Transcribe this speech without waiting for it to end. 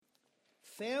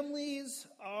Families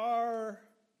are...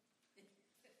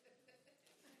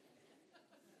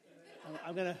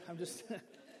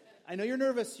 I know you're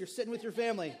nervous. You're sitting with your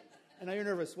family. I know you're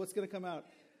nervous. What's going to come out?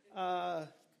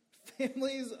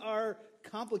 Families are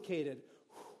complicated.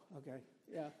 Okay,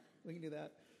 yeah, we can do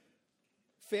that.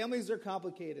 Families are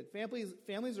complicated.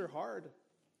 Families are hard.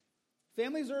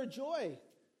 Families are a joy.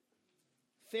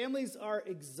 Families are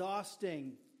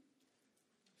exhausting.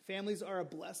 Families are a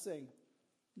blessing.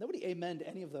 Nobody amen to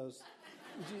any of those.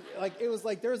 It was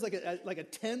like there was like a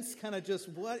tense kind of just,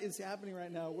 what is happening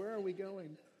right now? Where are we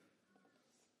going?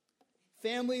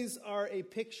 Families are a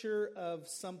picture of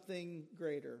something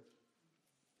greater.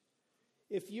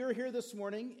 If you're here this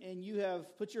morning and you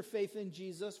have put your faith in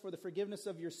Jesus for the forgiveness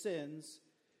of your sins,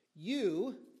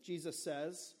 you, Jesus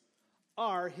says,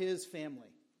 are his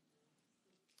family.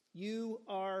 You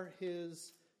are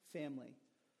his family.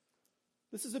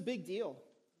 This is a big deal.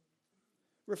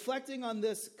 Reflecting on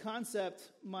this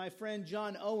concept, my friend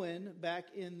John Owen, back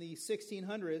in the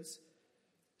 1600s,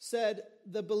 said,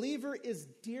 the believer is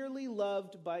dearly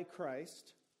loved by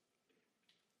Christ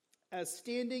as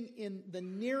standing in the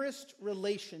nearest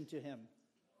relation to him.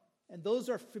 And those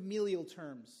are familial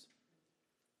terms.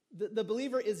 The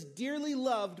believer is dearly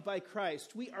loved by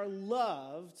Christ. We are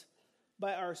loved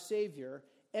by our Savior,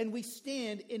 and we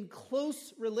stand in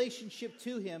close relationship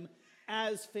to him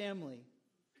as family.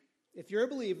 If you're a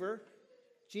believer,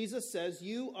 Jesus says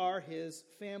you are his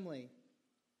family.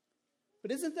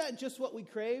 But isn't that just what we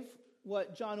crave?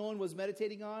 What John Owen was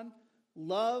meditating on?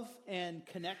 Love and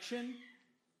connection.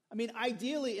 I mean,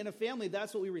 ideally in a family,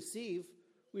 that's what we receive.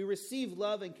 We receive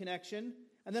love and connection.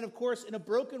 And then, of course, in a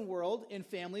broken world, in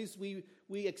families, we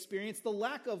experience the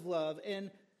lack of love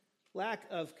and lack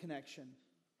of connection.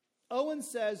 Owen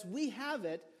says we have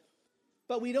it,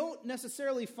 but we don't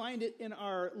necessarily find it in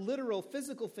our literal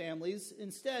physical families.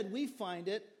 Instead, we find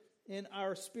it in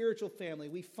our spiritual family.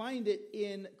 We find it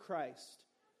in Christ.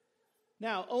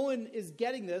 Now, Owen is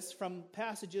getting this from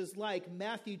passages like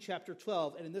Matthew chapter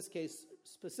 12, and in this case,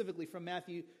 specifically from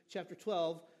Matthew chapter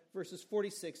 12, verses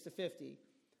 46 to 50,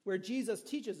 where Jesus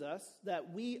teaches us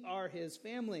that we are his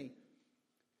family.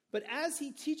 But as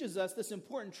he teaches us this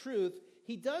important truth,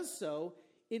 he does so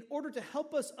in order to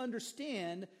help us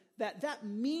understand that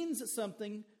means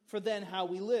something for then how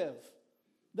we live.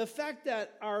 The fact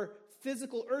that our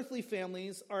physical earthly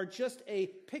families are just a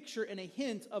picture and a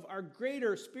hint of our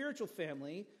greater spiritual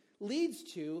family leads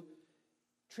to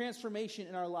transformation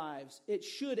in our lives. It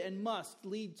should and must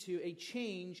lead to a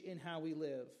change in how we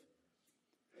live.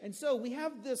 And so we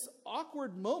have this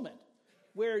awkward moment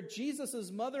where Jesus'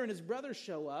 mother and his brother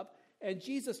show up, and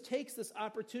Jesus takes this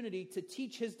opportunity to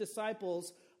teach his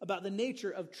disciples about the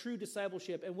nature of true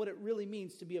discipleship and what it really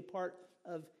means to be a part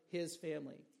of his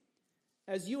family.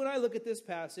 As you and I look at this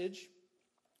passage,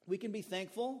 we can be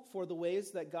thankful for the ways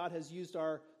that God has used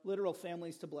our literal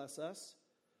families to bless us,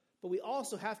 but we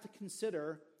also have to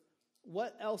consider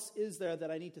what else is there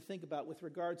that I need to think about with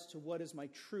regards to what is my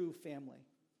true family,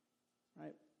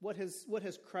 right? What has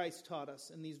Christ taught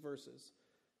us in these verses?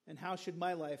 And how should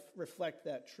my life reflect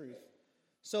that truth?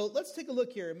 So let's take a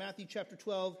look here in Matthew chapter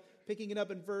 12, picking it up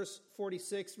in verse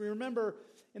 46. Remember,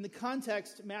 in the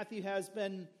context, Matthew has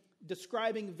been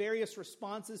describing various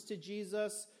responses to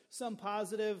Jesus, some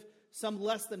positive, some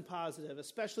less than positive,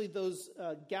 especially those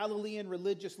Galilean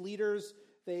religious leaders.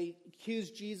 They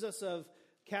accused Jesus of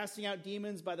casting out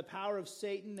demons by the power of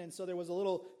Satan, and so there was a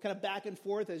little kind of back and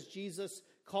forth as Jesus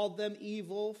called them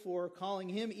evil for calling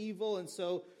him evil, and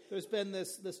so there's been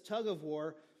this tug of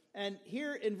war. And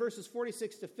here in verses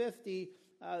 46 to 50,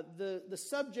 the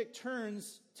subject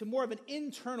turns to more of an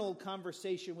internal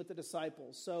conversation with the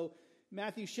disciples. So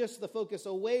Matthew shifts the focus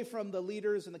away from the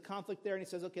leaders and the conflict there, and he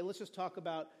says, okay, let's just talk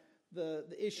about the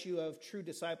issue of true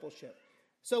discipleship.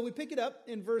 So we pick it up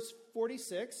in verse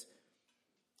 46.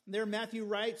 There Matthew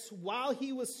writes, while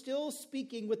he was still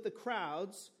speaking with the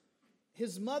crowds,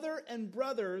 his mother and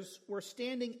brothers were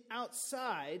standing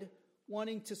outside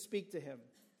wanting to speak to him.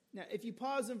 Now, if you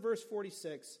pause in verse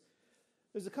 46,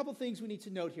 there's a couple things we need to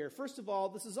note here. First of all,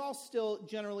 this is all still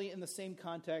generally in the same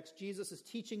context. Jesus is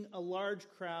teaching a large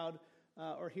crowd,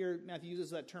 or here Matthew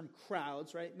uses that term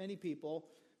crowds, right? Many people.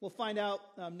 We'll find out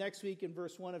next week in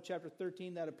verse 1 of chapter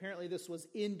 13 that apparently this was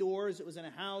indoors. It was in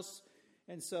a house.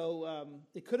 And so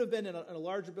it could have been in a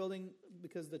larger building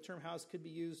because the term house could be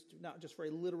used not just for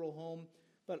a literal home,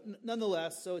 but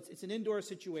nonetheless, so it's an indoor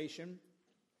situation.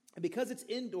 And because it's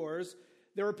indoors,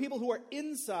 there are people who are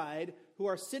inside, who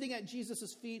are sitting at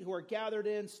Jesus' feet, who are gathered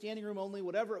in, standing room only,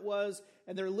 whatever it was,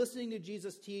 and they're listening to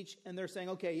Jesus teach, and they're saying,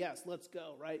 okay, yes, let's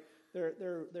go, right?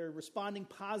 They're responding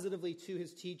positively to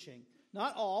his teaching.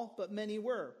 Not all, but many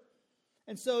were.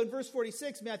 And so in verse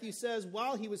 46, Matthew says,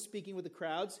 while he was speaking with the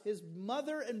crowds, his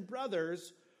mother and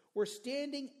brothers were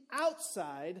standing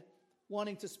outside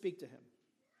wanting to speak to him.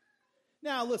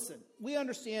 Now, listen, we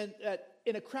understand that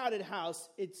in a crowded house,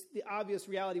 the obvious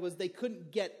reality was they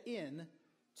couldn't get in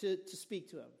to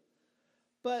speak to him.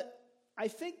 But I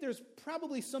think there's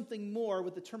probably something more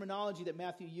with the terminology that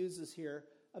Matthew uses here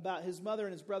about his mother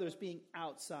and his brothers being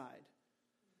outside.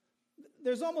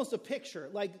 There's almost a picture,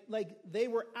 like they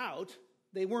were out,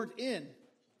 they weren't in,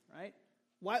 right?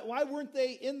 Why weren't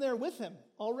they in there with him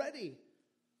already?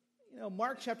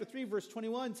 Mark chapter 3, verse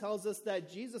 21 tells us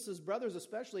that Jesus' brothers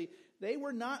especially, they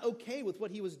were not okay with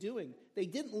what he was doing. They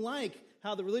didn't like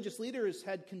how the religious leaders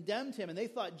had condemned him, and they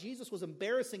thought Jesus was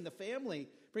embarrassing the family,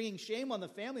 bringing shame on the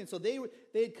family. And so they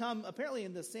had come, apparently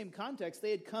in the same context,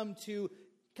 they had come to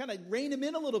kind of rein him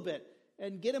in a little bit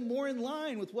and get him more in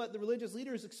line with what the religious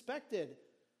leaders expected.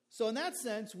 So in that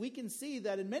sense, we can see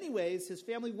that in many ways, his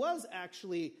family was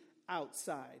actually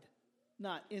outside,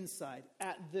 not inside,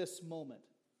 at this moment.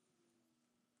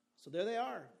 So there they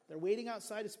are. They're waiting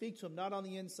outside to speak to him, not on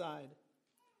the inside.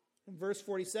 In verse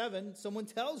 47, someone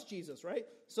tells Jesus, right?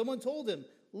 Someone told him,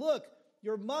 look,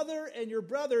 your mother and your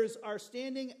brothers are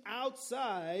standing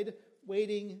outside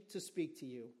waiting to speak to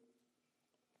you.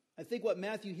 I think what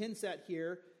Matthew hints at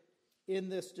here in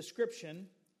this description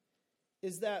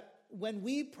is that when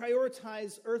we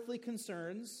prioritize earthly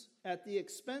concerns at the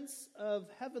expense of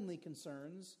heavenly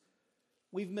concerns,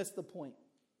 we've missed the point.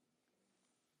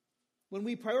 When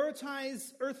we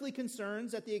prioritize earthly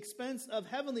concerns at the expense of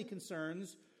heavenly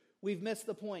concerns, we've missed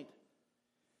the point.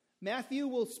 Matthew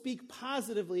will speak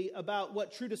positively about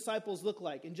what true disciples look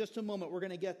like. In just a moment, we're going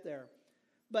to get there.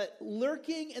 But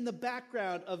lurking in the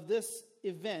background of this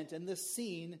event and this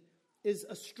scene is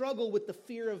a struggle with the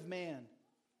fear of man.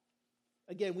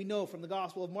 Again, we know from the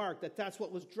Gospel of Mark that that's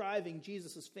what was driving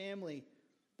Jesus' family.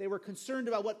 They were concerned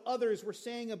about what others were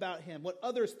saying about him, what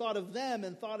others thought of them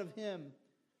and thought of him.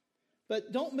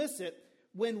 But don't miss it.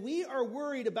 When we are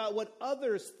worried about what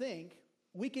others think,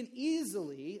 we can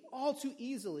easily, all too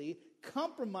easily,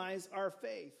 compromise our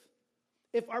faith.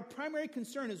 If our primary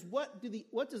concern is what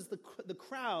does the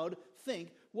crowd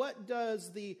think, what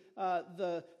does the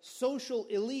social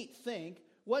elite think,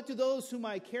 what do those whom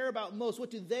I care about most,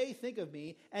 what do they think of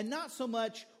me, and not so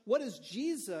much what does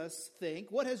Jesus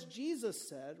think, what has Jesus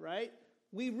said, right?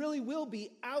 We really will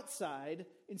be outside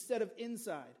instead of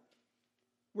inside.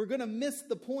 We're going to miss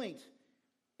the point,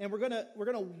 and we're going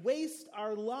to waste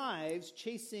our lives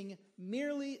chasing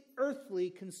merely earthly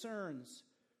concerns.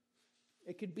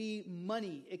 It could be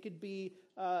money. It could be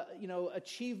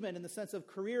achievement in the sense of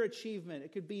career achievement.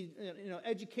 It could be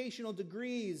educational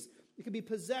degrees. It could be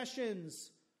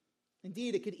possessions.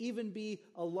 Indeed, it could even be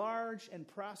a large and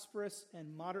prosperous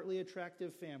and moderately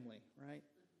attractive family, right?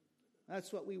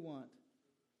 That's what we want.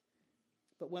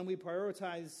 But when we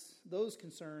prioritize those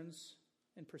concerns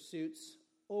and pursuits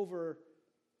over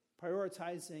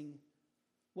prioritizing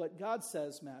what God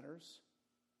says matters,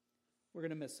 we're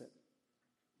going to miss it.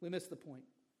 We miss the point.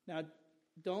 Now,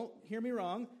 don't hear me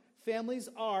wrong. Families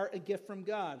are a gift from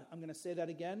God. I'm going to say that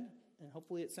again, and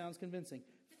hopefully it sounds convincing.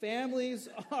 Families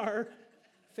are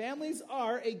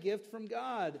a gift from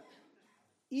God,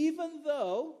 even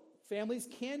though families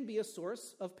can be a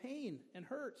source of pain and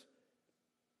hurt.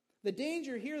 The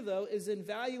danger here, though, is in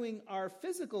valuing our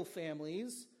physical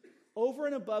families over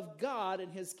and above God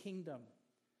and his kingdom.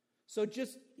 So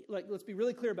let's be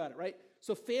really clear about it, right?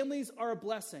 So families are a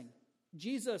blessing.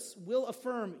 Jesus will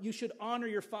affirm you should honor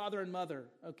your father and mother,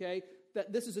 okay?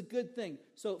 That this is a good thing.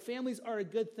 So families are a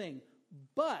good thing.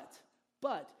 But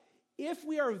if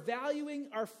we are valuing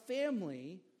our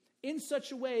family in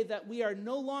such a way that we are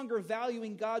no longer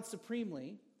valuing God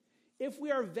supremely, if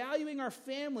we are valuing our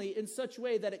family in such a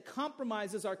way that it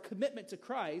compromises our commitment to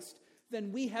Christ,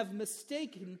 then we have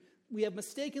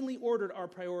mistakenly ordered our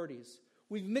priorities.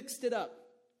 We've mixed it up.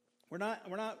 We're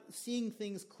not seeing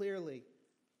things clearly.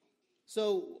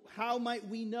 So how might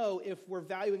we know if we're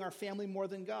valuing our family more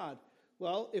than God?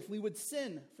 Well, if we would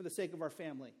sin for the sake of our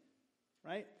family,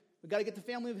 right? We've got to get the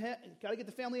family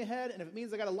ahead, and if it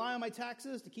means I got to lie on my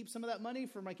taxes to keep some of that money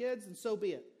for my kids, then so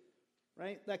be it,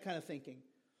 right? That kind of thinking.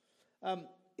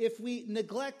 If we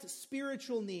neglect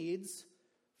spiritual needs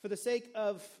for the sake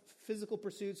of physical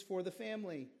pursuits for the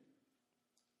family,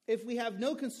 if we have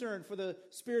no concern for the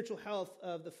spiritual health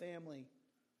of the family,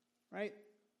 right?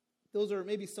 Those are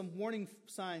maybe some warning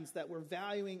signs that we're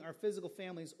valuing our physical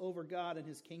families over God and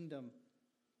his kingdom.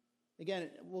 Again,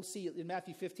 we'll see in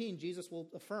Matthew 15, Jesus will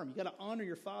affirm, you got to honor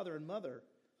your father and mother,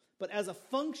 but as a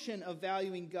function of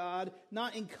valuing God,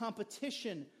 not in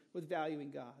competition with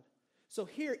valuing God. So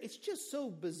here, it's just so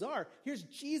bizarre. Here's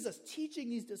Jesus teaching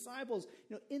these disciples,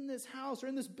 in this house or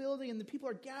in this building, and the people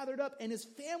are gathered up, and his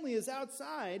family is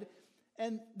outside,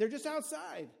 and they're just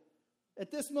outside.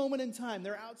 At this moment in time,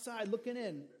 they're outside looking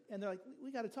in, and they're like,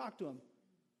 we got to talk to him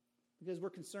because we're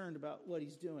concerned about what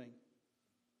he's doing.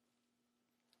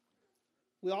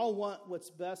 We all want what's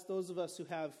best, those of us who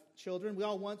have children. We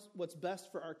all want what's best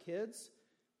for our kids.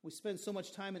 We spend so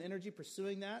much time and energy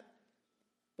pursuing that.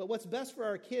 But what's best for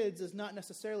our kids is not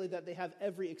necessarily that they have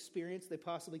every experience they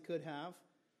possibly could have.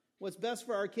 What's best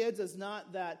for our kids is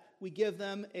not that we give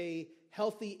them a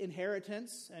healthy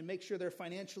inheritance and make sure they're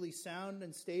financially sound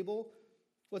and stable.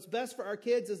 What's best for our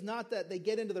kids is not that they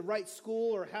get into the right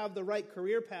school or have the right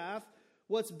career path.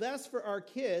 What's best for our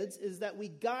kids is that we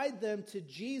guide them to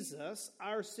Jesus,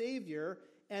 our Savior,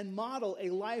 and model a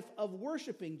life of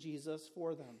worshiping Jesus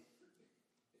for them.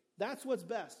 That's what's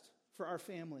best for our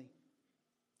family.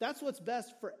 That's what's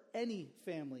best for any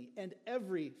family and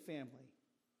every family.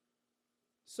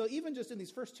 So even just in these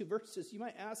first two verses, you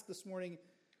might ask this morning,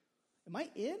 am I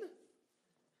in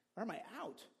or am I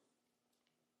out?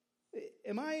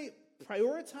 Am I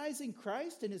prioritizing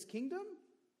Christ and his kingdom?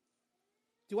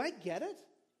 Do I get it?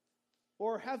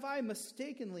 Or have I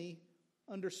mistakenly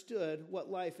understood what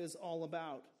life is all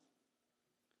about?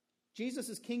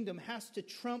 Jesus' kingdom has to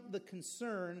trump the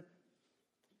concern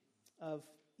of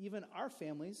even our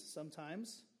families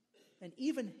sometimes, and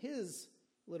even his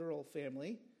literal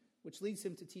family, which leads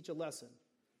him to teach a lesson.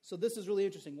 So this is really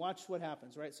interesting. Watch what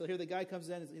happens, right? So here the guy comes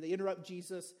in, they interrupt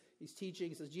Jesus. He's teaching.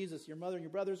 He says, Jesus, your mother and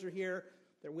your brothers are here.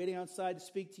 They're waiting outside to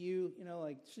speak to you.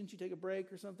 Shouldn't you take a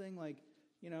break or something?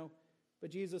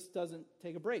 But Jesus doesn't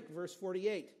take a break. Verse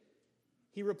 48,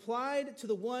 he replied to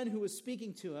the one who was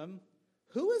speaking to him,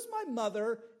 who is my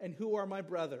mother and who are my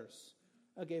brothers?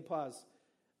 Okay, pause.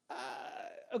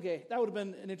 Okay, that would have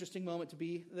been an interesting moment to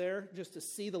be there, just to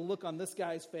see the look on this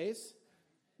guy's face.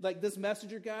 Like this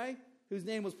messenger guy, whose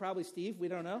name was probably Steve, we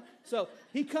don't know. So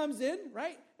he comes in,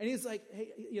 right? And he's like,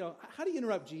 hey, how do you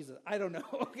interrupt Jesus? I don't know.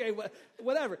 Okay,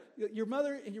 whatever. Your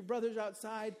mother and your brother's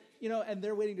outside, and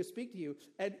they're waiting to speak to you.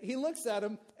 And he looks at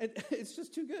him, and it's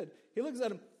just too good. He looks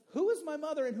at him, who is my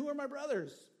mother and who are my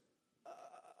brothers?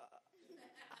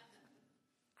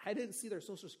 I didn't see their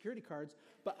social security cards,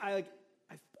 but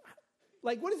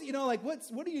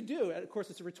what do you do? And of course,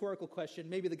 it's a rhetorical question.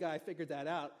 Maybe the guy figured that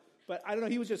out. But I don't know,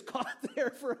 he was just caught there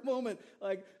for a moment.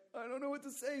 Like, I don't know what to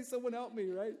say. Someone help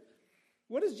me, right?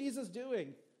 What is Jesus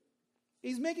doing?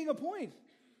 He's making a point.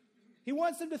 He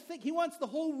wants them to think. He wants the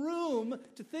whole room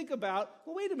to think about,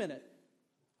 well, wait a minute.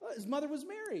 Well, his mother was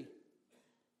Mary.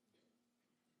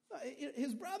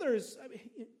 His brothers,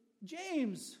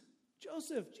 James,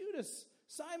 Joseph, Judas,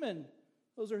 Simon.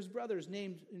 Those are his brothers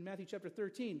named in Matthew chapter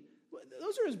 13.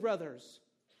 Those are his brothers,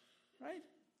 right?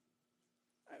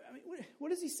 What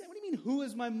does he say? What do you mean, who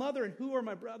is my mother and who are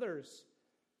my brothers?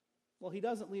 Well, he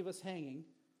doesn't leave us hanging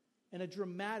in a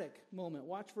dramatic moment.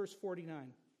 Watch verse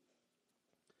 49.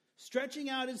 Stretching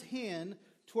out his hand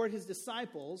toward his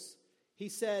disciples, he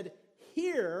said,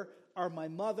 here are my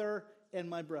mother and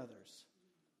my brothers.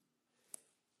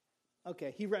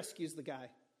 Okay, he rescues the guy,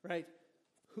 right?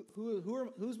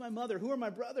 Who's my mother? Who are my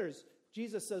brothers?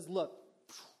 Jesus says, look,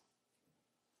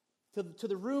 to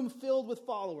the room filled with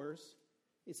followers,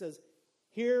 he says,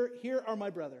 here are my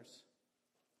brothers.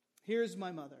 Here's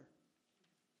my mother.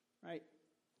 Right?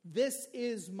 This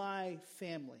is my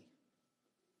family.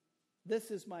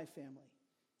 This is my family.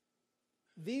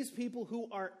 These people who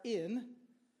are in,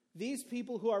 these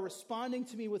people who are responding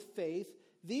to me with faith,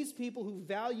 these people who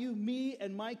value me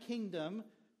and my kingdom,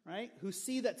 right? Who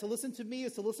see that to listen to me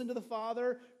is to listen to the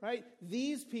Father, right?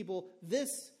 These people,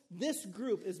 this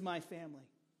group is my family.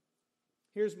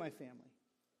 Here's my family.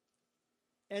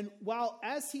 And while,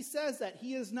 as he says that,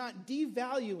 he is not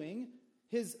devaluing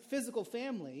his physical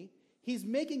family, he's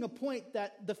making a point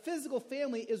that the physical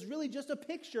family is really just a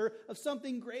picture of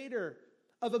something greater,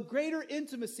 of a greater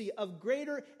intimacy, of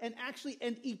greater and actually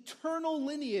an eternal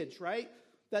lineage, right?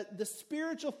 That the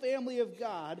spiritual family of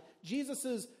God,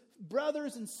 Jesus'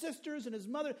 brothers and sisters and his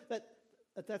mother,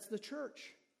 that's the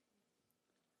church.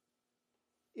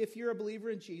 If you're a believer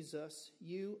in Jesus,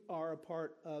 you are a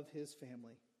part of his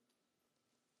family.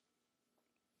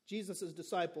 Jesus'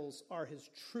 disciples are his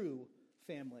true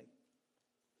family.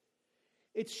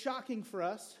 It's shocking for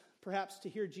us, perhaps, to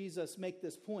hear Jesus make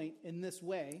this point in this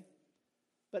way.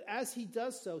 But as he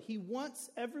does so, he wants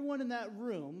everyone in that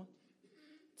room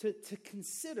to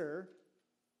consider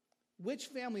which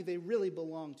family they really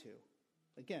belong to.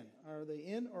 Again, are they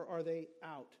in or are they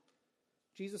out?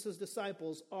 Jesus'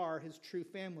 disciples are his true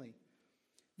family.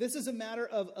 This is a matter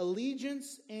of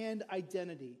allegiance and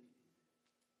identity.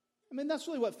 I mean, that's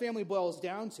really what family boils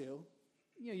down to.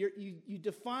 You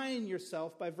define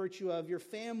yourself by virtue of your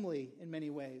family in many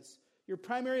ways. Your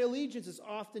primary allegiance is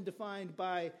often defined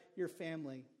by your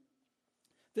family.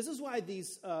 This is why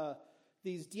these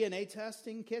DNA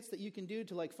testing kits that you can do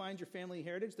to find your family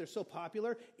heritage, they're so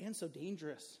popular and so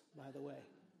dangerous, by the way,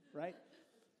 right?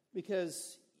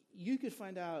 Because you could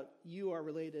find out you are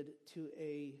related to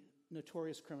a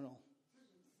notorious criminal,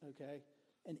 okay?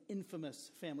 An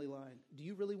infamous family line. Do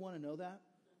you really want to know that,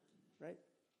 right?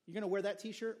 You're going to wear that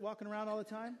T-shirt walking around all the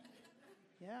time?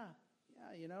 Yeah,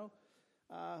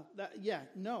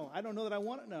 no, I don't know that I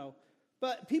want to know.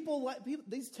 But people,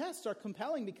 these tests are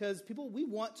compelling because we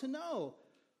want to know.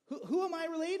 Who am I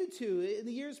related to in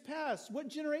the years past? What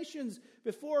generations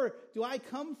before do I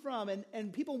come from?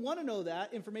 And people want to know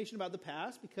that information about the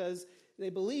past because they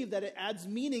believe that it adds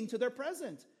meaning to their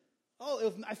present.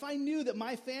 Oh, if I knew that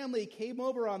my family came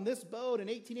over on this boat in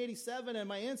 1887 and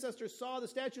my ancestors saw the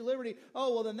Statue of Liberty,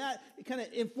 then that kind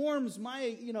of informs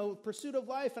my, pursuit of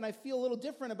life, and I feel a little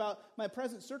different about my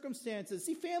present circumstances.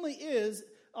 See, family is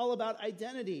all about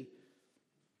identity.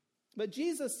 But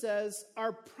Jesus says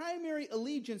our primary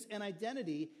allegiance and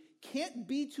identity can't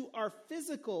be to our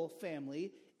physical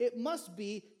family. It must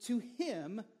be to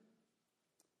him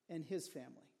and his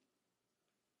family,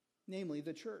 namely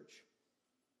the church.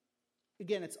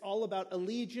 Again, it's all about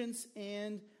allegiance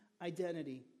and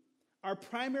identity. Our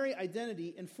primary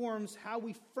identity informs how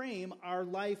we frame our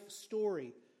life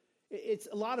story. It's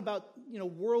a lot about,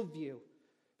 worldview.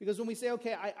 Because when we say,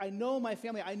 okay, I know my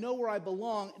family, I know where I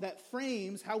belong, that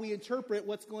frames how we interpret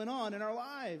what's going on in our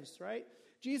lives, right?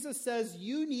 Jesus says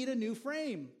you need a new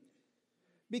frame.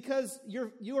 Because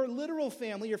your literal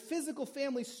family, your physical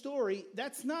family story,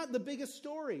 that's not the biggest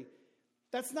story.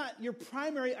 That's not your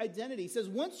primary identity. He says,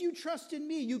 once you trust in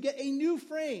me, you get a new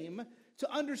frame to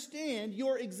understand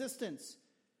your existence.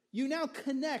 You now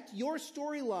connect your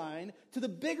storyline to the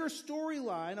bigger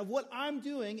storyline of what I'm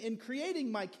doing in creating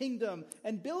my kingdom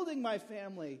and building my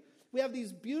family. We have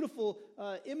these beautiful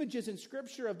images in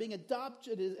Scripture of being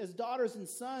adopted as daughters and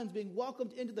sons, being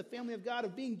welcomed into the family of God,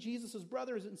 of being Jesus'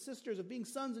 brothers and sisters, of being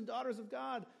sons and daughters of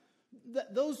God.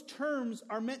 Those terms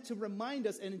are meant to remind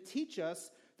us and teach us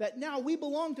that now we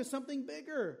belong to something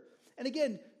bigger. And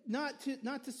again, not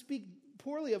to speak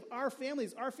poorly of our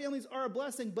families. Our families are a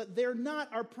blessing, but they're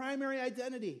not our primary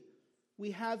identity.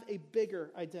 We have a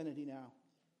bigger identity now.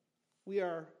 We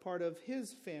are part of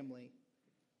his family.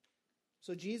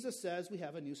 So Jesus says we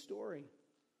have a new story.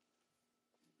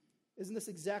 Isn't this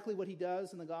exactly what he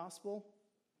does in the gospel?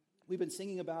 We've been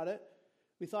singing about it.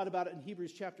 We thought about it in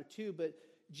Hebrews chapter 2, but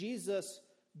Jesus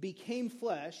became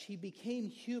flesh, he became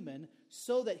human,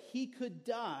 so that he could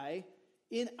die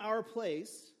in our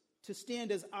place, to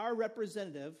stand as our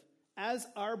representative, as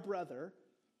our brother.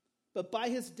 But by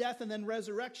his death and then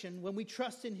resurrection, when we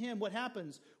trust in him, what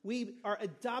happens? We are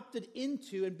adopted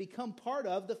into and become part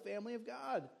of the family of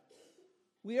God.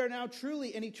 We are now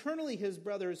truly and eternally his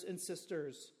brothers and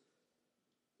sisters.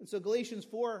 And so Galatians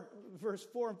 4, verse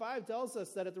 4 and 5 tells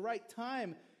us that at the right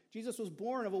time, Jesus was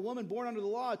born of a woman born under the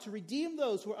law to redeem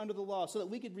those who are under the law so that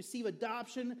we could receive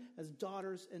adoption as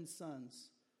daughters and sons,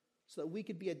 so that we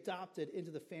could be adopted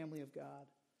into the family of God.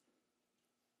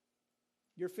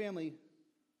 Your family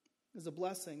is a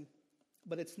blessing,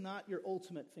 but it's not your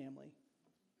ultimate family.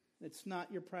 It's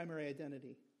not your primary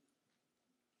identity.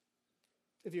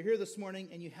 If you're here this morning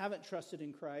and you haven't trusted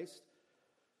in Christ,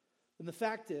 then the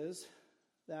fact is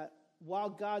that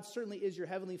while God certainly is your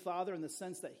heavenly Father in the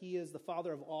sense that he is the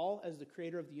Father of all as the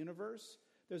creator of the universe,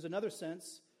 there's another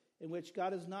sense in which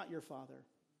God is not your Father.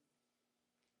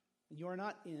 And you are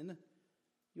not in,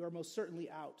 you are most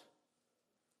certainly out.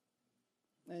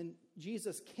 And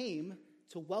Jesus came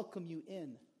to welcome you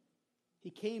in.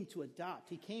 He came to adopt.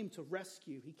 He came to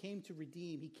rescue. He came to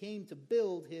redeem. He came to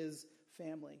build his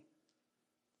family.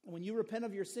 And when you repent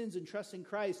of your sins and trust in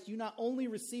Christ, you not only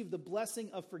receive the blessing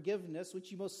of forgiveness,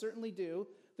 which you most certainly do,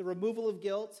 the removal of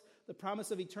guilt, the promise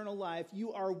of eternal life,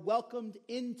 you are welcomed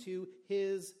into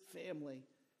his family.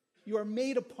 You are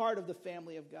made a part of the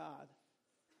family of God.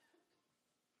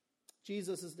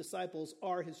 Jesus' disciples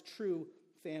are his true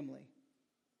family,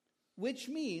 which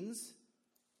means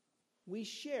we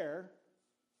share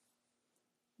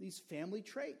these family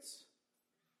traits.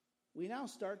 We now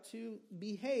start to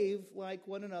behave like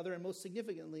one another, and most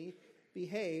significantly,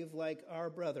 behave like our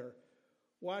brother.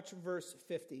 Watch verse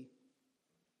 50.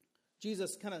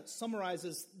 Jesus kind of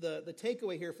summarizes the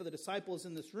takeaway here for the disciples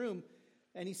in this room,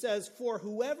 and he says, "For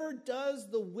whoever does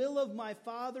the will of my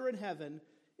Father in heaven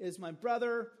is my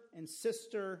brother and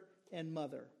sister and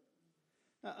mother."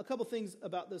 Now, a couple things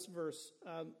about this verse.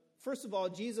 First of all,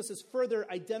 Jesus is further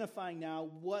identifying now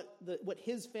what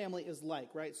his family is like,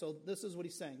 right? So this is what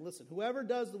he's saying. Listen, whoever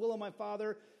does the will of my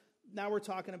Father, now we're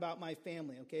talking about my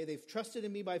family, okay? They've trusted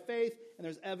in me by faith, and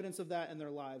there's evidence of that in their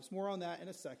lives. More on that in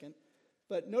a second.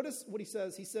 But notice what he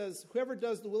says. He says, whoever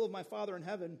does the will of my Father in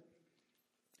heaven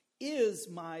is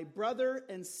my brother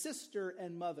and sister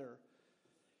and mother.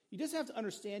 You just have to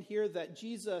understand here that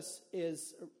Jesus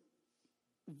is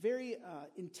very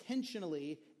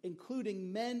intentionally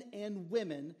including men and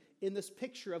women in this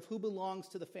picture of who belongs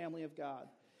to the family of God.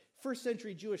 First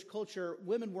century Jewish culture,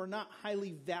 women were not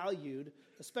highly valued,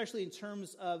 especially in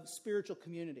terms of spiritual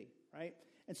community, right?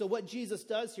 And so what Jesus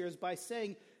does here is by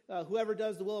saying, whoever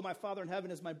does the will of my Father in heaven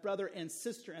is my brother and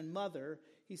sister and mother,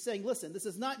 he's saying, listen, this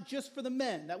is not just for the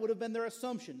men. That would have been their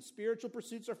assumption. Spiritual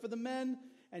pursuits are for the men.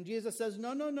 And Jesus says,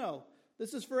 no.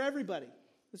 This is for everybody.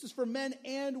 This is for men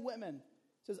and women.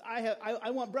 He says, I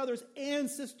want brothers and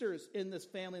sisters in this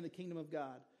family in the kingdom of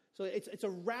God. So it's a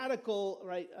radical,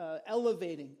 right,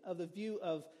 elevating of the view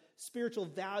of spiritual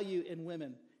value in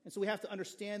women. And so we have to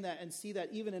understand that and see that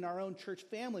even in our own church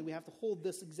family, we have to hold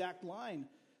this exact line,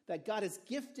 that God has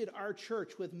gifted our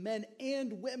church with men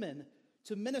and women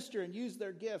to minister and use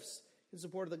their gifts in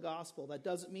support of the gospel. That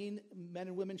doesn't mean men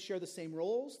and women share the same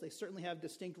roles. They certainly have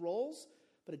distinct roles,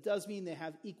 but it does mean they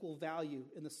have equal value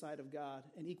in the sight of God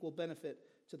and equal benefit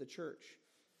to the church.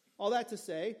 All that to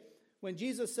say, when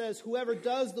Jesus says, whoever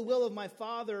does the will of my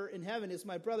Father in heaven is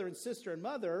my brother and sister and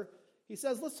mother, he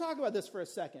says, let's talk about this for a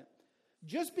second.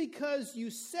 Just because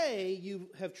you say you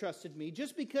have trusted me,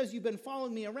 just because you've been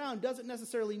following me around, doesn't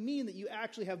necessarily mean that you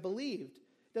actually have believed.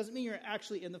 Doesn't mean you're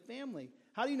actually in the family.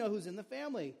 How do you know who's in the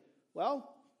family?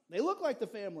 Well, they look like the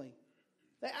family.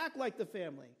 They act like the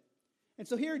family. And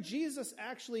so here Jesus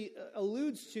actually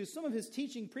alludes to some of his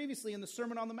teaching previously in the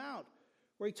Sermon on the Mount,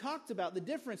 where he talked about the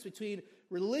difference between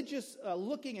religious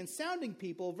looking and sounding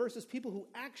people versus people who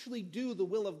actually do the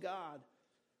will of God,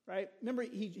 right? Remember,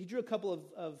 he drew a couple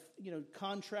of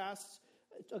contrasts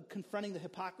confronting the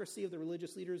hypocrisy of the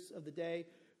religious leaders of the day,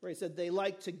 where he said they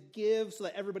like to give so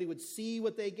that everybody would see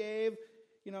what they gave.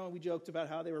 We joked about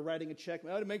how they were writing a check.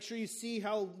 To make sure you see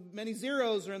how many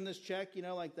zeros are in this check,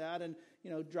 like that, and,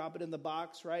 drop it in the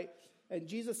box, right? And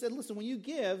Jesus said, listen, when you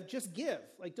give, just give.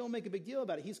 Don't make a big deal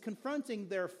about it. He's confronting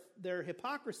their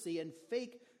hypocrisy and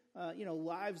fake,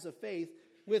 lives of faith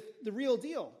with the real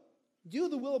deal. Do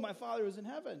the will of my Father who is in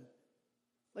heaven.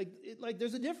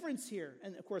 There's a difference here.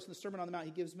 And, of course, in the Sermon on the Mount,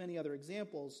 he gives many other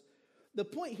examples. The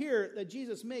point here that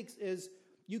Jesus makes is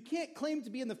you can't claim to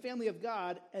be in the family of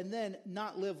God and then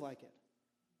not live like it.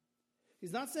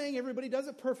 He's not saying everybody does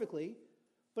it perfectly,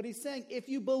 but he's saying if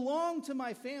you belong to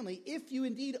my family, if you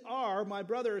indeed are my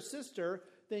brother or sister,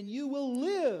 then you will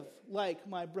live like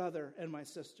my brother and my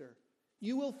sister.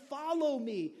 You will follow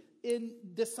me in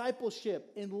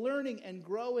discipleship, in learning and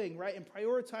growing, right, and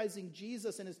prioritizing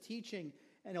Jesus and his teaching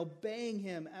and obeying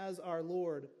him as our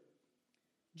Lord.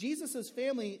 Jesus'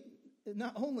 family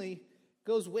not only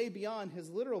goes way beyond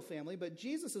his literal family, but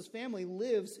Jesus' family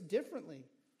lives differently.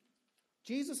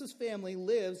 Jesus' family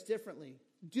lives differently,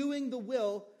 doing the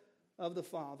will of the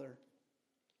Father.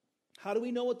 How do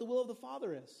we know what the will of the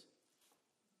Father is?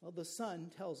 Well, the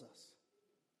Son tells us.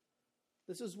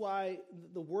 This is why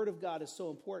the Word of God is so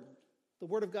important. The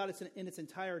Word of God is in its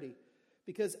entirety.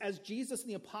 Because as Jesus and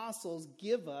the apostles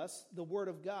give us the Word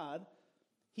of God,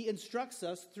 he instructs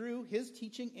us through his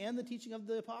teaching and the teaching of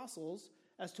the apostles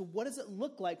as to what does it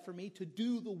look like for me to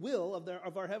do the will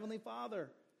of our Heavenly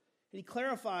Father. And he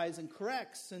clarifies and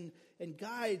corrects and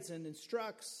guides and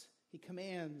instructs. He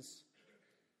commands.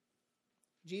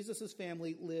 Jesus'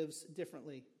 family lives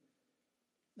differently.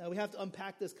 Now we have to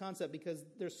unpack this concept because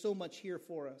there's so much here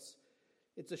for us.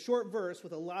 It's a short verse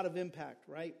with a lot of impact,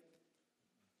 right?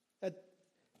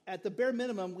 At the bare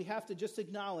minimum, we have to just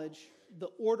acknowledge the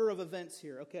order of events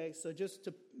here, okay? So just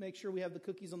to make sure we have the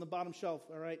cookies on the bottom shelf,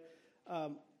 all right?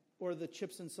 Or the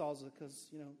chips and salsa because,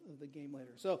 of the game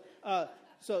later.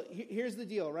 So here's the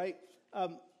deal, right?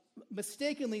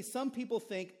 Mistakenly, some people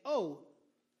think,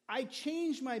 I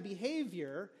changed my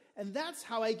behavior, and that's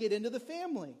how I get into the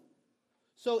family.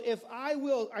 So if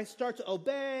I start to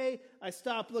obey, I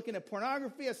stop looking at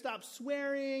pornography, I stop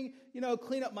swearing,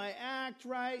 clean up my act,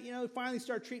 right? Finally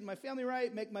start treating my family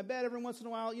right, make my bed every once in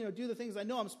a while, do the things I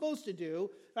know I'm supposed to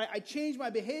do. Right? I change my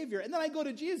behavior. And then I go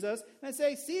to Jesus and I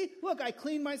say, see, look, I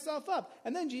cleaned myself up.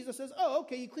 And then Jesus says,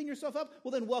 okay, you clean yourself up?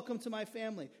 Well, then welcome to my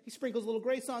family. He sprinkles a little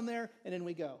grace on there, and in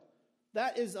we go.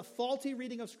 That is a faulty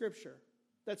reading of Scripture.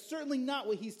 That's certainly not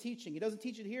what he's teaching. He doesn't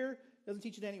teach it here, doesn't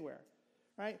teach it anywhere.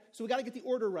 Right? So we got to get the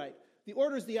order right. The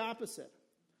order is the opposite.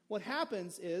 What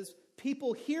happens is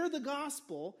people hear the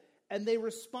gospel and they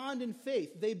respond in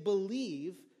faith. They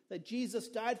believe that Jesus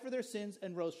died for their sins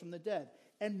and rose from the dead.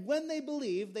 And when they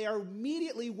believe, they are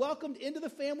immediately welcomed into the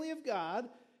family of God.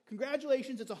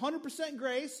 Congratulations, it's 100%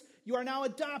 grace. You are now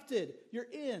adopted. You're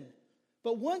in.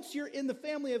 But once you're in the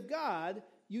family of God,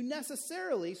 you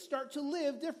necessarily start to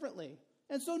live differently.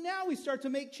 And so now we start to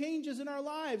make changes in our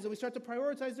lives, and we start to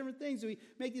prioritize different things, and we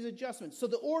make these adjustments. So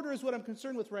the order is what I'm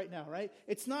concerned with right now, right?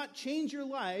 It's not change your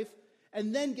life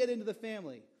and then get into the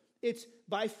family. It's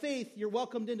by faith you're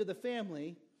welcomed into the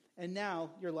family, and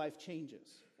now your life changes,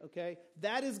 okay?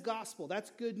 That is gospel. That's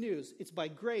good news. It's by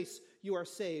grace you are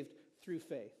saved through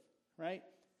faith, right?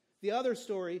 The other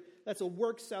story, that's a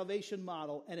work salvation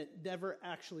model, and it never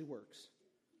actually works.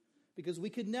 Because we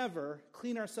could never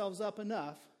clean ourselves up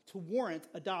enough to warrant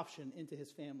adoption into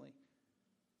his family.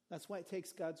 That's why it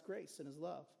takes God's grace and his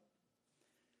love.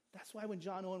 That's why when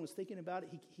John Owen was thinking about it,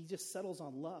 he just settles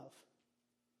on love.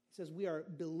 He says, we are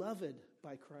beloved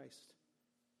by Christ.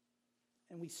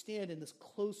 And we stand in this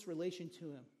close relation to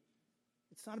him.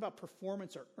 It's not about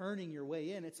performance or earning your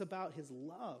way in. It's about his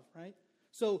love, right?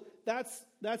 So that's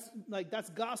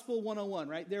gospel 101,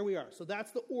 right? There we are. So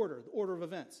that's the order of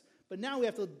events. But now we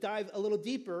have to dive a little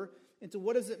deeper into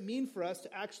what does it mean for us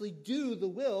to actually do the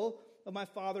will of my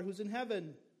Father who's in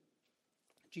heaven.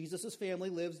 Jesus' family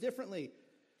lives differently.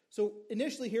 So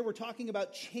initially here we're talking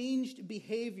about changed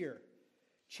behavior.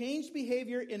 Changed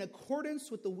behavior in accordance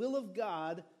with the will of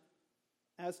God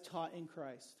as taught in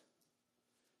Christ.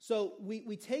 So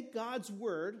we take God's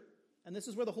word, and this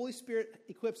is where the Holy Spirit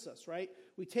equips us, right?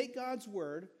 We take God's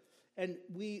word, and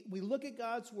we look at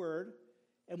God's word,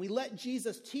 and we let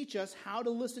Jesus teach us how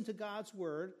to listen to God's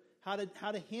word, how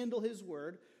to handle his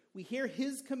word. We hear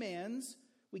his commands.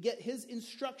 We get his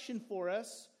instruction for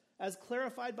us as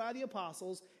clarified by the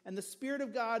apostles. And the Spirit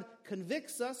of God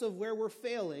convicts us of where we're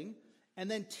failing and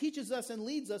then teaches us and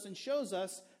leads us and shows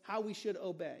us how we should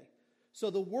obey. So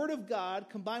the word of God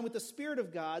combined with the Spirit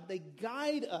of God, they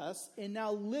guide us in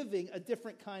now living a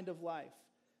different kind of life.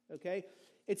 Okay?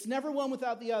 It's never one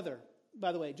without the other,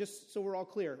 by the way, just so we're all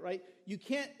clear, right? You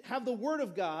can't have the word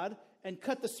of God and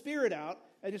cut the Spirit out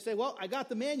and just say, well, I got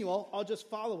the manual, I'll just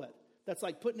follow it. That's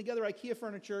like putting together IKEA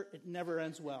furniture. It never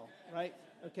ends well, right?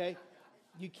 Okay?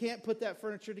 You can't put that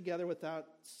furniture together without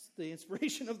the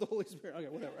inspiration of the Holy Spirit. Okay,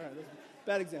 whatever. All right, this is a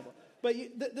bad example. But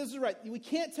this is right. We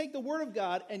can't take the Word of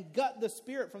God and gut the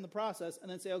Spirit from the process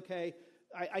and then say, okay,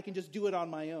 I can just do it on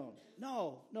my own.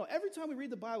 No. Every time we read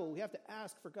the Bible, we have to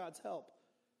ask for God's help.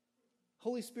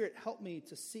 Holy Spirit, help me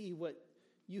to see what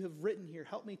you have written here.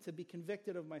 Help me to be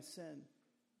convicted of my sin.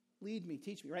 Lead me,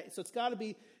 teach me, right? So it's got to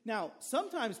be. Now,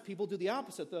 sometimes people do the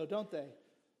opposite, though, don't they?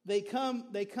 They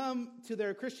come to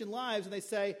their Christian lives and they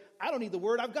say, I don't need the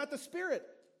Word, I've got the Spirit,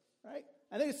 right?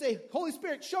 And they just say, Holy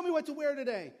Spirit, show me what to wear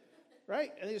today,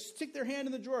 right? And they just stick their hand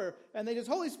in the drawer and they just,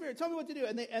 Holy Spirit, tell me what to do.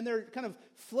 And they're kind of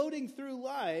floating through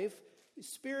life,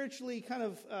 spiritually kind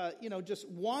of, just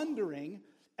wandering,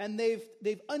 and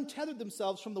they've untethered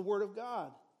themselves from the Word of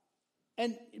God.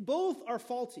 And both are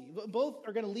faulty. Both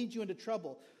are going to lead you into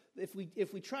trouble. If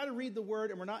we try to read the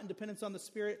Word and we're not in dependence on the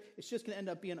Spirit, it's just going to end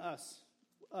up being us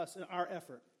and our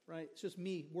effort, right? It's just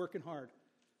me working hard.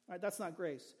 Right? That's not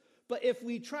grace. But if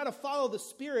we try to follow the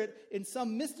Spirit in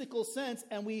some mystical sense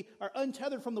and we are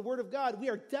untethered from the Word of God, we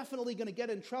are definitely going to get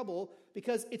in trouble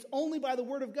because it's only by the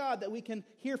Word of God that we can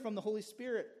hear from the Holy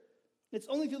Spirit. It's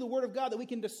only through the Word of God that we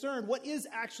can discern what is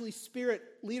actually Spirit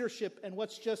leadership and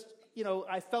what's just,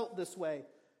 I felt this way.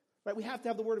 Right? We have to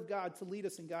have the Word of God to lead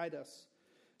us and guide us.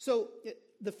 So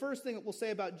the first thing that we'll say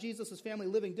about Jesus' family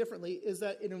living differently is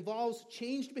that it involves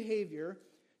changed behavior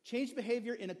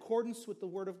in accordance with the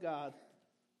Word of God,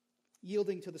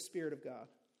 yielding to the Spirit of God.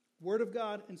 Word of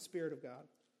God and Spirit of God.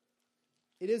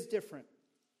 It is different.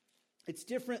 It's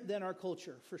different than our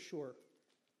culture, for sure.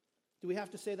 Do we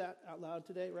have to say that out loud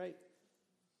today, right?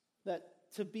 That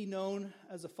to be known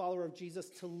as a follower of Jesus,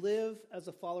 to live as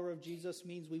a follower of Jesus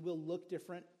means we will look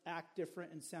different, act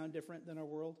different, and sound different than our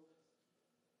world.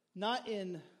 Not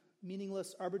in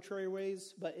meaningless, arbitrary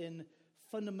ways, but in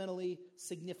fundamentally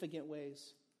significant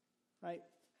ways, right?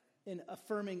 In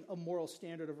affirming a moral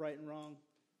standard of right and wrong.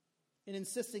 In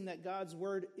insisting that God's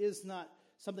word is not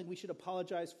something we should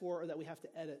apologize for or that we have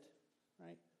to edit,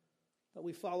 right? But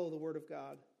we follow the word of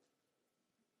God.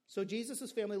 So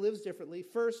Jesus' family lives differently,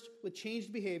 first with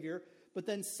changed behavior, but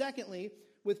then secondly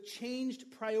with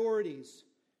changed priorities.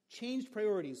 Changed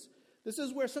priorities. This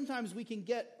is where sometimes we can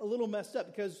get a little messed up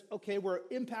because, okay, we're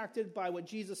impacted by what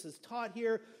Jesus has taught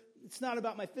here. It's not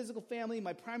about my physical family.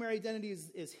 My primary identity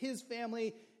is his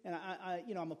family, and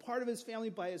I'm a part of his family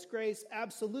by his grace,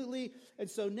 absolutely. And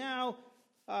so now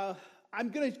I'm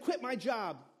going to quit my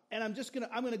job. and I'm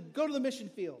going to go to the mission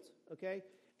field, okay?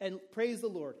 And praise the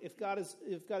Lord. If God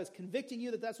is convicting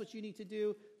you that that's what you need to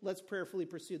do, let's prayerfully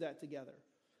pursue that together.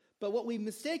 But what we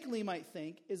mistakenly might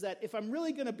think is that if I'm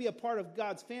really going to be a part of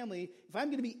God's family, if I'm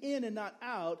going to be in and not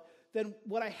out, then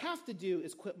what I have to do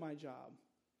is quit my job.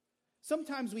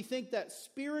 Sometimes we think that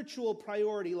spiritual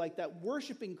priority, like that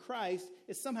worshiping Christ,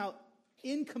 is somehow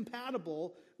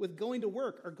incompatible with going to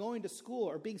work or going to school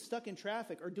or being stuck in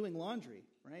traffic or doing laundry,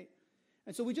 right?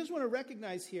 And so we just want to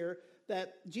recognize here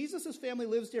that Jesus' family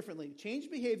lives differently, changed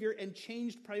behavior and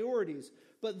changed priorities.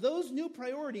 But those new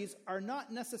priorities are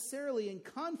not necessarily in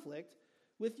conflict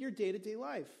with your day-to-day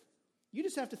life. You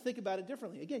just have to think about it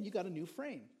differently. Again, you got a new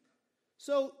frame.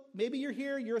 So maybe you're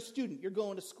here, you're a student, you're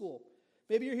going to school.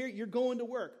 Maybe you're here, you're going to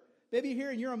work. Maybe you're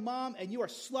here and you're a mom and you are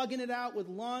slugging it out with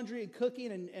laundry and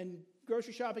cooking and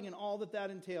grocery shopping and all that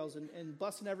entails and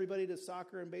busing everybody to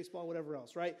soccer and baseball, whatever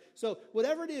else, right? So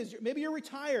whatever it is, maybe you're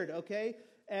retired, okay?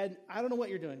 And I don't know what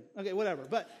you're doing. Okay, whatever.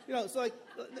 But, so like,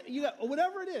 you got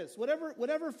whatever it is,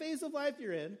 whatever phase of life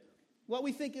you're in, what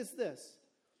we think is this.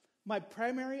 My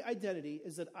primary identity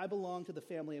is that I belong to the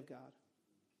family of God.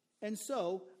 And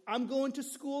so I'm going to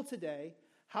school today.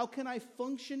 How can I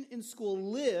function in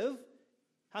school, live?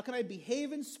 How can I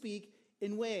behave and speak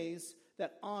in ways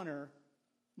that honor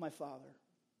my Father?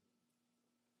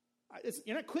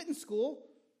 You're not quitting school.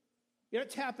 You're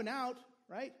not tapping out,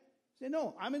 right? Say,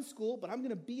 no, I'm in school, but I'm going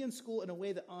to be in school in a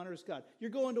way that honors God. You're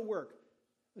going to work.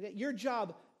 Okay? Your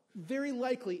job very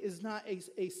likely is not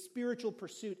a spiritual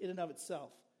pursuit in and of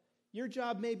itself. Your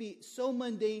job may be so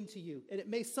mundane to you, and it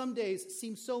may some days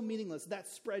seem so meaningless, that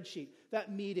spreadsheet,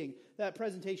 that meeting, that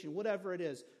presentation, whatever it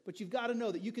is. But you've got to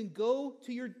know that you can go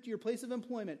to your place of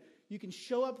employment, you can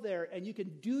show up there, and you can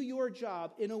do your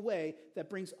job in a way that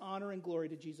brings honor and glory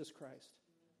to Jesus Christ.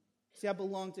 See, I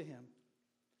belong to him.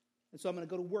 And so I'm going to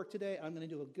go to work today, and I'm going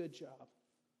to do a good job.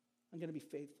 I'm going to be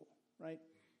faithful, right?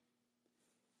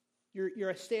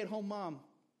 You're a stay-at-home mom,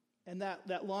 and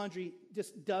that laundry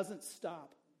just doesn't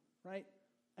stop. Right?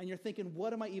 And you're thinking,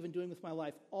 what am I even doing with my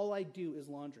life? All I do is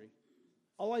laundry.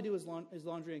 All I do is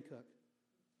laundry and cook.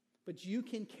 But you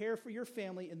can care for your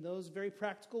family in those very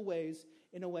practical ways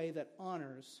in a way that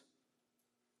honors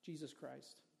Jesus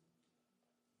Christ.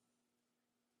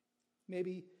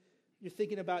 Maybe you're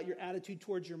thinking about your attitude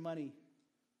towards your money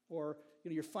or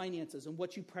your finances and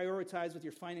what you prioritize with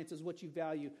your finances, what you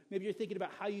value. Maybe you're thinking about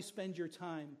how you spend your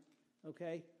time,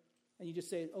 okay? And you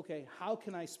just say, okay, how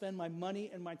can I spend my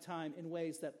money and my time in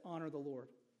ways that honor the Lord?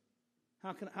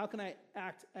 How can I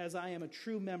act as I am a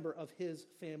true member of his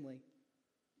family?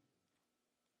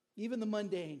 Even the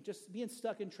mundane, just being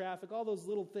stuck in traffic, all those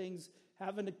little things,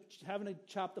 having to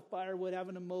chop the firewood,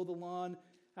 having to mow the lawn,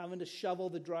 having to shovel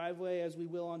the driveway as we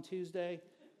will on Tuesday,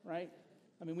 right?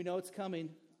 I mean, we know it's coming.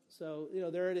 So,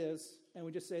 there it is. And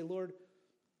we just say, Lord,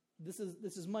 this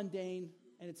is mundane,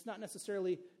 and it's not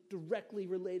necessarily directly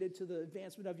related to the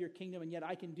advancement of your kingdom, and yet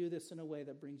I can do this in a way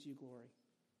that brings you glory.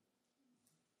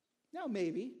 Now,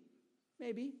 maybe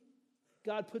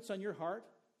God puts on your heart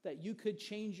that you could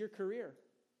change your career,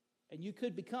 and you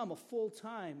could become a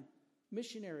full-time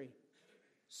missionary,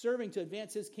 serving to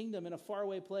advance his kingdom in a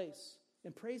faraway place.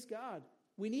 And praise God.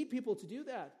 We need people to do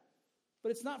that,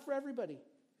 but it's not for everybody.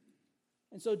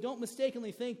 And so don't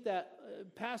mistakenly think that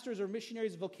pastors or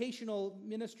missionaries, vocational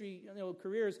ministry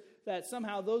careers, that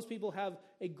somehow those people have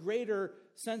a greater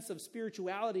sense of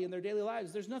spirituality in their daily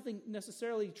lives. There's nothing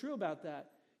necessarily true about that.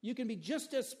 You can be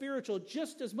just as spiritual,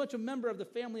 just as much a member of the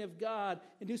family of God,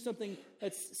 and do something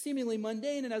that's seemingly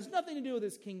mundane and has nothing to do with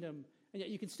his kingdom, and yet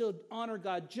you can still honor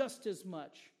God just as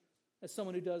much as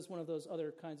someone who does one of those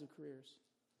other kinds of careers.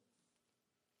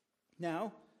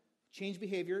 Now, change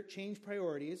behavior, change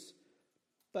priorities.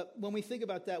 But when we think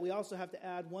about that, we also have to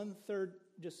add one third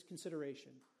just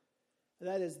consideration.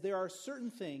 That is, there are certain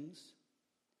things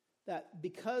that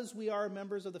because we are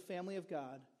members of the family of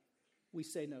God, we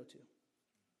say no to.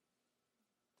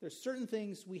 There's certain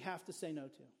things we have to say no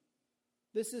to.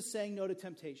 This is saying no to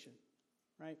temptation,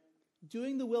 right?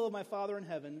 Doing the will of my Father in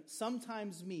heaven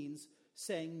sometimes means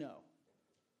saying no,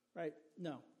 right?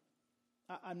 No.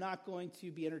 I'm not going to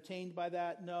be entertained by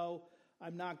that. No,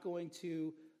 I'm not going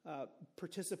to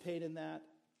participate in that,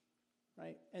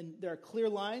 right? And there are clear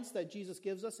lines that Jesus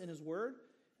gives us in his word.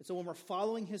 And so when we're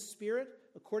following his spirit,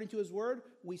 according to his word,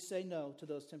 we say no to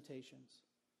those temptations,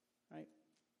 right?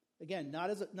 Again,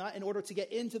 not in order to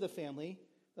get into the family,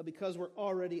 but because we're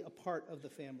already a part of the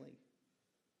family.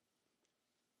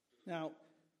 Now,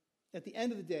 at the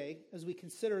end of the day, as we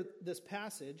consider this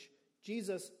passage,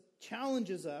 Jesus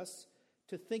challenges us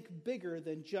to think bigger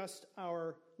than just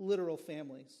our literal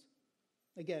families.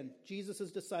 Again,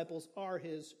 Jesus' disciples are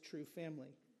his true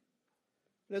family.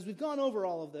 But as we've gone over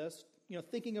all of this,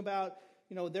 thinking about,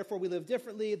 therefore we live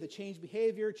differently, the changed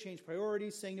behavior, changed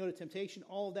priorities, saying no to temptation,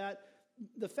 all of that,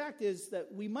 the fact is that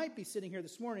we might be sitting here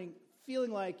this morning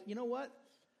feeling like, you know what?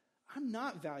 I'm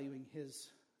not valuing his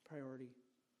priority.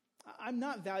 I'm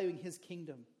not valuing his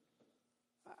kingdom.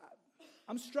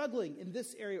 I'm struggling in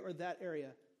this area or that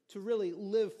area to really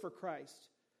live for Christ.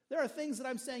 There are things that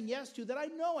I'm saying yes to that I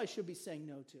know I should be saying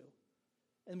no to.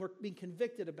 And we're being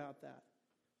convicted about that.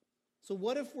 So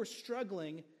what if we're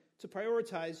struggling to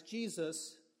prioritize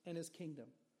Jesus and his kingdom?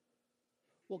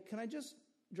 Well, can I just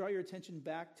draw your attention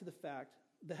back to the fact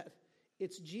that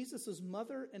it's Jesus'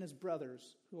 mother and his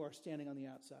brothers who are standing on the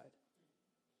outside.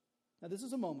 Now, this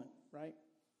is a moment, right?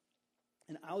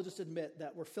 And I'll just admit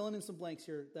that we're filling in some blanks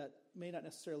here that may not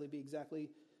necessarily be exactly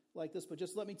like this, but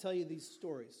just let me tell you these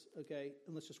stories, okay?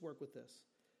 And let's just work with this.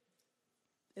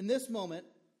 In this moment,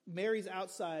 Mary's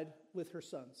outside with her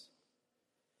sons.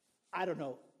 I don't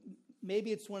know.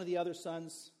 Maybe it's one of the other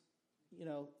sons,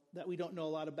 that we don't know a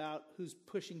lot about, who's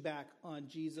pushing back on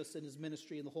Jesus and his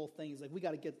ministry and the whole thing. He's like, we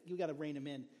got to rein him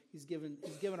in. He's given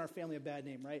our family a bad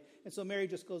name, right? And so Mary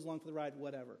just goes along for the ride,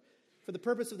 whatever. For the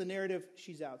purpose of the narrative,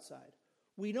 she's outside.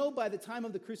 We know by the time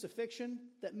of the crucifixion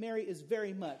that Mary is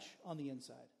very much on the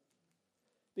inside,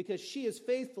 because she is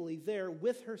faithfully there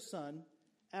with her son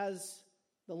as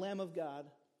the Lamb of God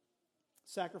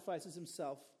sacrifices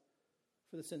himself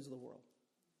for the sins of the world.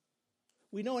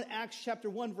 We know in Acts chapter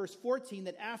 1, verse 14,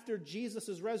 that after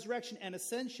Jesus' resurrection and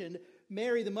ascension,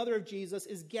 Mary, the mother of Jesus,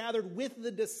 is gathered with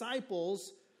the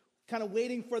disciples, kind of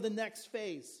waiting for the next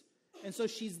phase. And so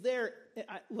she's there.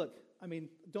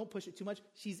 Don't push it too much.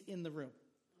 She's in the room.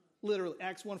 Literally,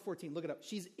 Acts 1:14, look it up.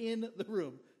 She's in the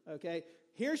room, okay?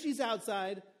 Here she's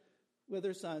outside with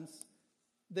her sons.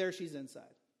 There she's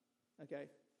inside, okay?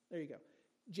 There you go.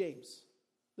 James,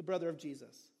 the brother of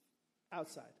Jesus,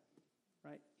 outside,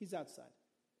 right? He's outside.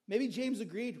 Maybe James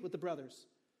agreed with the brothers.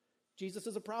 Jesus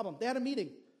is a problem. They had a meeting.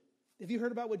 Have you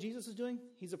heard about what Jesus is doing?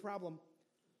 He's a problem.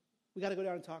 We got to go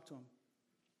down and talk to him.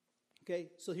 Okay,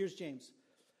 so here's James.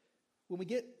 When we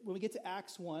get to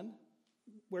Acts 1,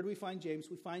 where do we find James?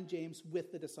 We find James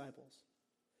with the disciples.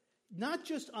 Not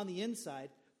just on the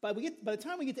inside, but by the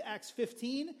time we get to Acts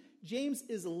 15, James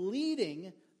is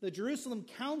leading the Jerusalem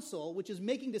council, which is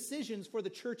making decisions for the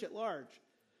church at large.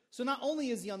 So not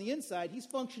only is he on the inside, he's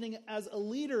functioning as a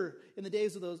leader in the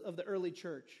days of the early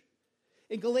church.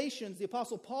 In Galatians, the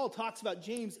Apostle Paul talks about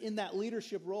James in that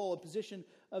leadership role, a position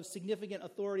of significant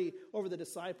authority over the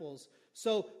disciples.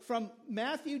 So from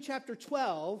Matthew chapter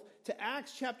 12 to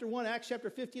Acts chapter 1, Acts chapter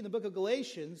 15, the book of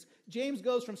Galatians, James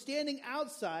goes from standing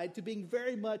outside to being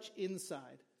very much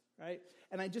inside, right?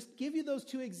 And I just give you those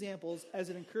two examples as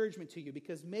an encouragement to you,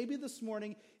 because maybe this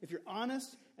morning, if you're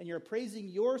honest and you're appraising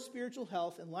your spiritual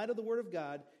health in light of the Word of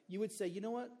God, you would say, you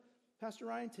know what, Pastor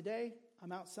Ryan, today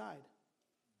I'm outside.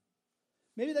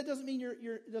 Maybe that doesn't mean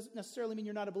it doesn't necessarily mean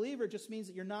you're not a believer. It just means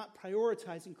that you're not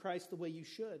prioritizing Christ the way you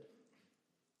should.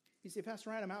 You say,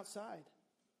 Pastor Ryan, I'm outside.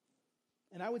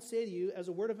 And I would say to you, as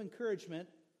a word of encouragement,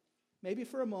 maybe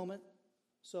for a moment,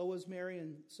 so was Mary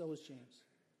and so was James.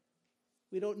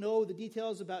 We don't know the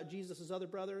details about Jesus' other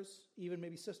brothers, even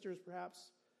maybe sisters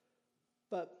perhaps.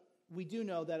 But we do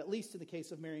know that at least in the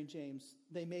case of Mary and James,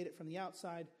 they made it from the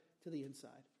outside to the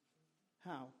inside.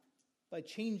 How? By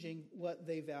changing what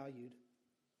they valued.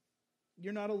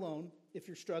 You're not alone if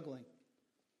you're struggling.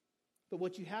 But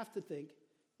what you have to think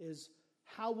is,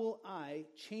 how will I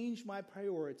change my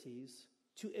priorities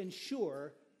to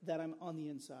ensure that I'm on the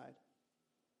inside?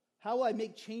 How will I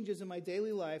make changes in my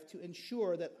daily life to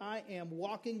ensure that I am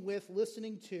walking with,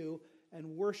 listening to, and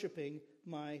worshiping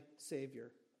my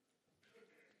Savior?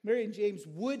 Mary and James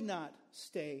would not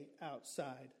stay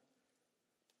outside.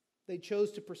 They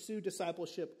chose to pursue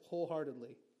discipleship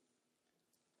wholeheartedly.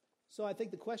 So I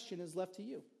think the question is left to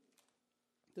you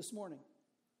this morning.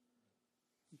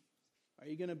 Are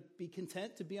you going to be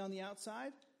content to be on the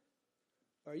outside?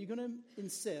 Or are you going to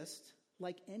insist,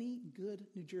 like any good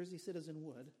New Jersey citizen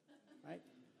would, right,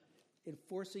 in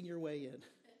forcing your way in,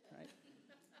 right?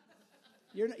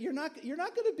 You're not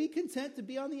going to be content to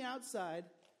be on the outside.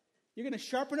 You're going to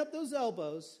sharpen up those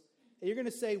elbows, and you're going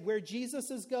to say, where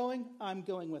Jesus is going, I'm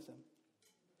going with him.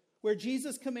 Where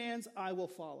Jesus commands, I will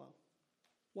follow.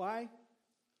 Why?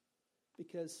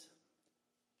 Because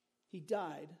he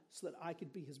died so that I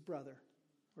could be his brother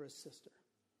or his sister.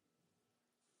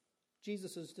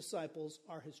 Jesus' disciples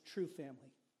are his true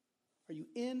family. Are you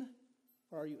in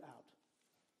or are you out?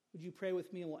 Would you pray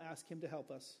with me, and we'll ask him to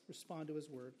help us respond to his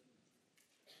word.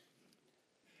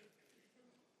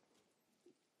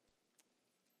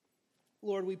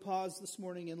 Lord, we pause this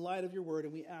morning in light of your word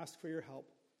and we ask for your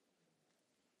help.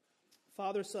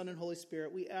 Father, Son, and Holy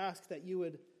Spirit, we ask that you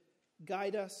would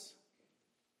guide us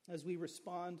as we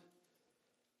respond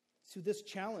to this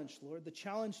challenge, Lord, the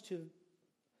challenge to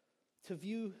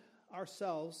view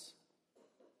ourselves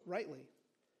rightly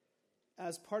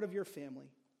as part of your family.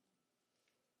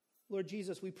 Lord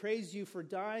Jesus, we praise you for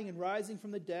dying and rising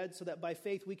from the dead so that by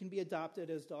faith we can be adopted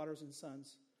as daughters and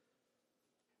sons.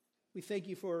 We thank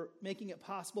you for making it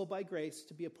possible by grace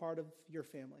to be a part of your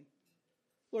family.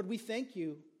 Lord, we thank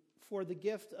you for the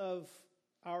gift of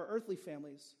our earthly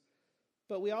families,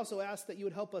 but we also ask that you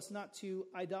would help us not to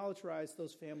idolatrize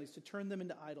those families, to turn them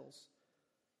into idols.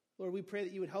 Lord, we pray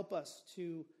that you would help us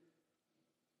to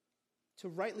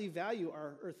rightly value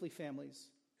our earthly families.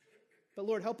 But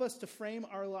Lord, help us to frame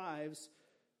our lives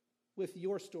with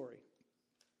your story,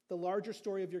 the larger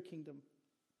story of your kingdom.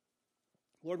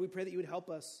 Lord, we pray that you would help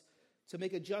us to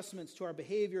make adjustments to our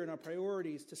behavior and our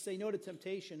priorities, to say no to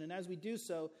temptation, and as we do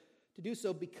so, to do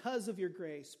so because of your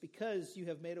grace, because you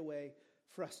have made a way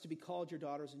for us to be called your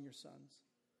daughters and your sons.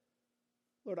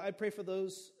 Lord, I pray for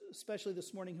those, especially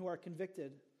this morning, who are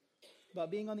convicted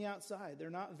about being on the outside. They're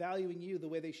not valuing you the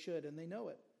way they should, and they know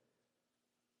it.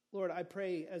 Lord, I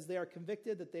pray as they are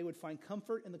convicted that they would find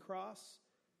comfort in the cross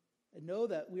and know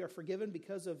that we are forgiven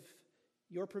because of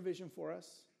your provision for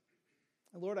us.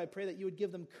 And Lord, I pray that you would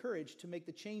give them courage to make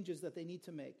the changes that they need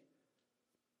to make.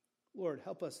 Lord,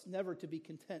 help us never to be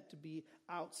content to be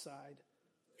outside.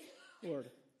 Lord,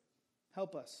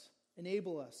 help us,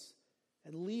 enable us,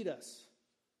 and lead us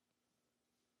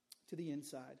to the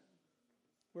inside,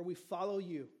 where we follow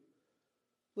you,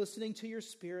 listening to your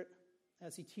Spirit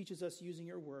as he teaches us using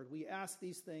your word. We ask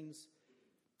these things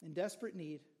in desperate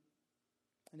need,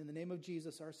 and in the name of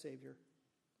Jesus, our Savior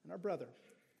and our brother.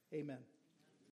 Amen.